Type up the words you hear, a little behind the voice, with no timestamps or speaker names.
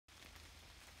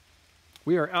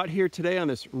We are out here today on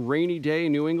this rainy day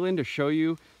in New England to show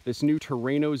you this new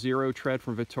Terreno Zero tread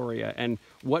from Vittoria. And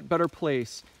what better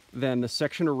place than the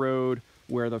section of road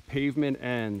where the pavement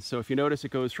ends. So if you notice,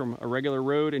 it goes from a regular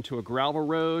road into a gravel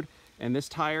road, and this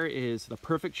tire is the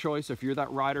perfect choice if you're that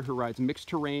rider who rides mixed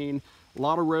terrain, a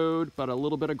lot of road, but a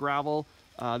little bit of gravel.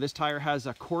 This tire has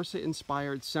a Corsa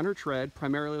inspired center tread,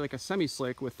 primarily like a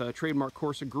semi-slick with trademark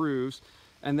Corsa grooves.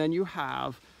 And then you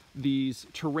have these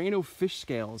Terreno fish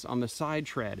scales on the side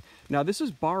tread. Now this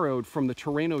is borrowed from the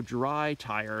Terreno Dry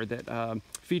tire that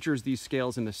features these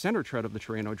scales in the center tread of the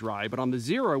Terreno Dry, but on the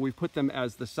Zero we've put them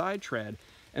as the side tread.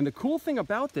 And the cool thing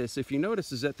about this, if you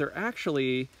notice, is that they're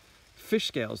actually fish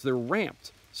scales. They're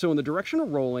ramped. So in the direction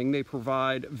of rolling, they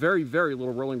provide very, very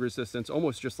little rolling resistance,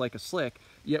 almost just like a slick.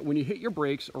 Yet when you hit your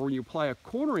brakes or when you apply a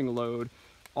cornering load,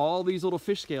 all these little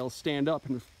fish scales stand up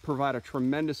and provide a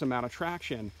tremendous amount of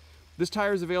traction. This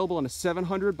tire is available in a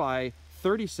 700 by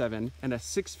 37 and a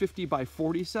 650 by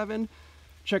 47.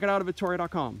 Check it out at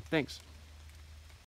Vittoria.com. Thanks.